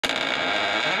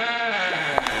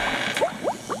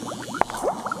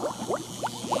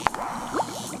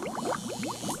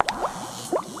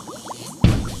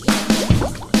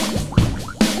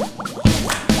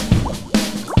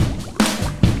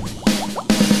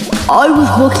I was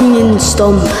walking in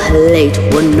Stump late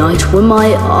one night when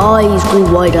my eyes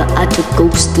grew wider at a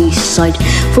ghostly sight.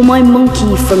 For my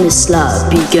monkey from his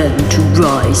slab began to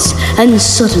rise, and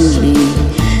suddenly,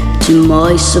 to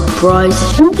my surprise,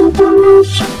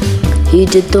 he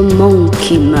did the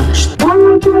monkey mash.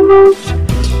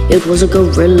 It was a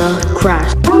gorilla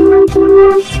crash.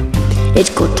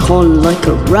 It got on like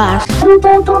a rash.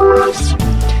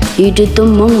 He did the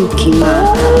monkey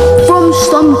mash. From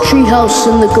some treehouse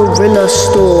in the gorilla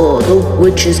store, the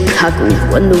witches cackle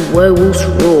when the werewolves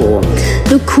roar.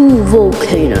 The cool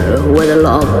volcano where the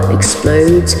lava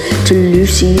explodes to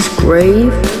Lucy's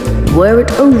grave where it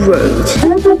erodes.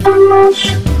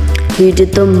 He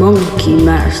did the monkey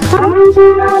mash.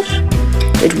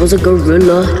 It was a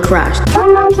gorilla crash.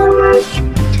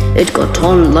 It got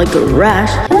on like a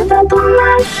rash.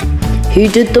 He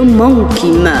did the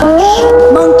monkey mash.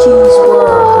 Monkeys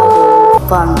were having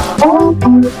fun,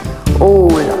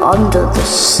 all under the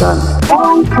sun.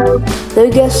 The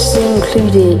guests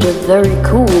included a very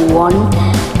cool one,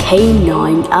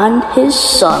 K9 and his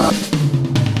son.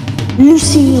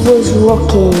 Lucy was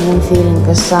rocking and feeling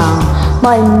the sound.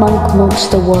 My monk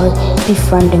monster was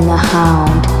befriending a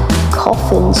hound.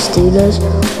 Coffin stealers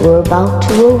were about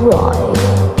to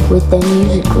arrive with their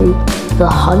music group, the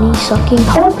honey-sucking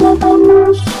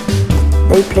honeys.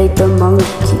 They played the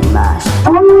monkey mash.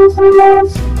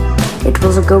 It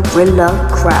was a gorilla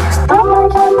crash.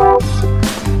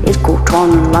 It caught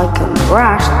on like a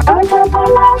rash.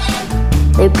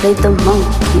 They played the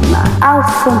monkey mash. Out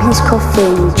from his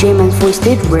coffin, J-Man's voice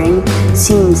did ring.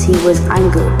 Seems he was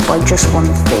angered by just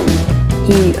one thing.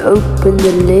 He opened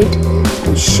the lid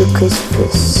and shook his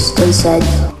fist and said,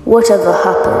 "Whatever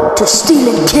happened to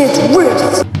stealing kids'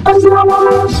 wrists?"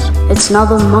 It's now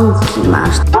the monkey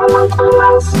mash.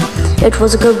 It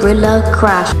was a gorilla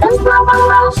crash.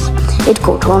 It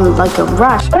caught on like a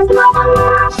rash.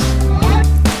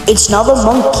 It's now the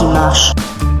monkey mash.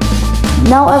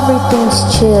 Now everything's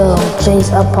chill, Jay's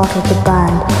a part of the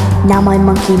band. Now my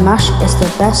monkey mash is the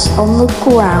best on the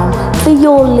ground. For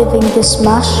your living, this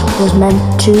mash was meant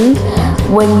to.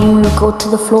 When you go to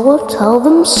the floor, tell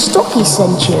them Stocky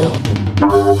sent you.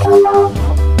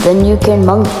 Then you can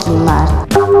monkey mash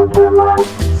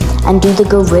and do the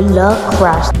gorilla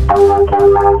crash.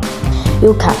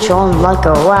 You'll catch on like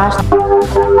a rash.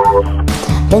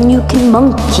 Then you can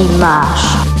monkey mash.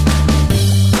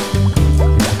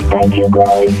 Thank you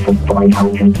guys for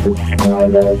 500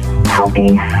 subscribers.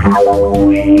 Happy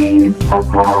Halloween!